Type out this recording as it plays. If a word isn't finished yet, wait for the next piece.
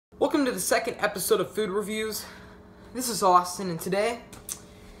Welcome to the second episode of Food Reviews. This is Austin, and today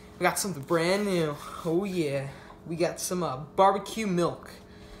we got something brand new. Oh yeah, we got some barbecue milk.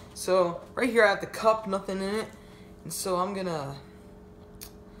 So right here I have the cup, nothing in it, and so I'm gonna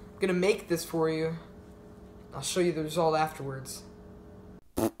make this for you. I'll show you the result afterwards.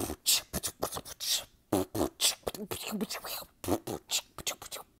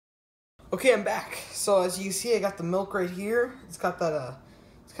 Okay, I'm back. So as you can see, I got the milk right here. It's got that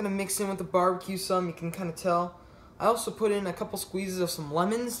it's kind of mixed in with the barbecue some, you can kind of tell. I also put in a couple squeezes of some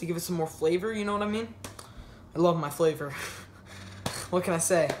lemons to give it some more flavor, you know what I mean? I love my flavor. What can I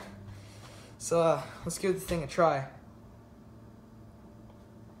say? So let's give the thing a try.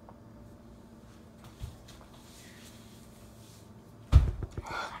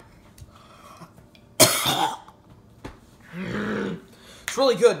 It's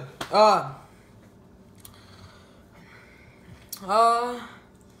really good.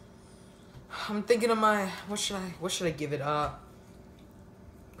 I'm thinking of what should I give it?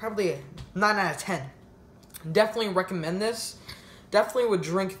 Probably a 9 out of 10. Definitely recommend this. Definitely would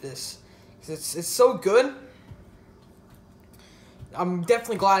drink this, because it's so good. I'm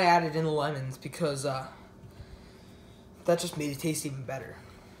definitely glad I added in the lemons, because that just made it taste even better.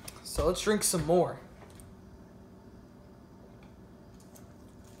 So let's drink some more.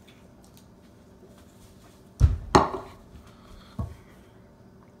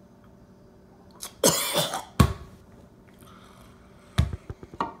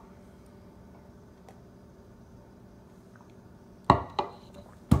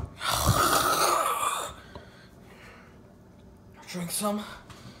 Drink some.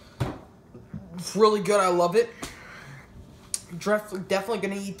 It's really good. I love it. Definitely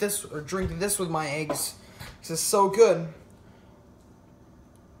gonna eat this or drink this with my eggs, because it's so good.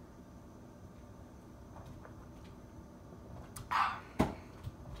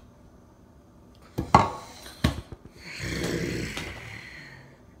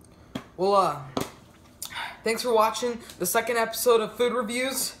 Well, thanks for watching the second episode of Food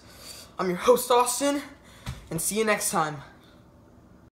Reviews. I'm your host, Austin, and see you next time.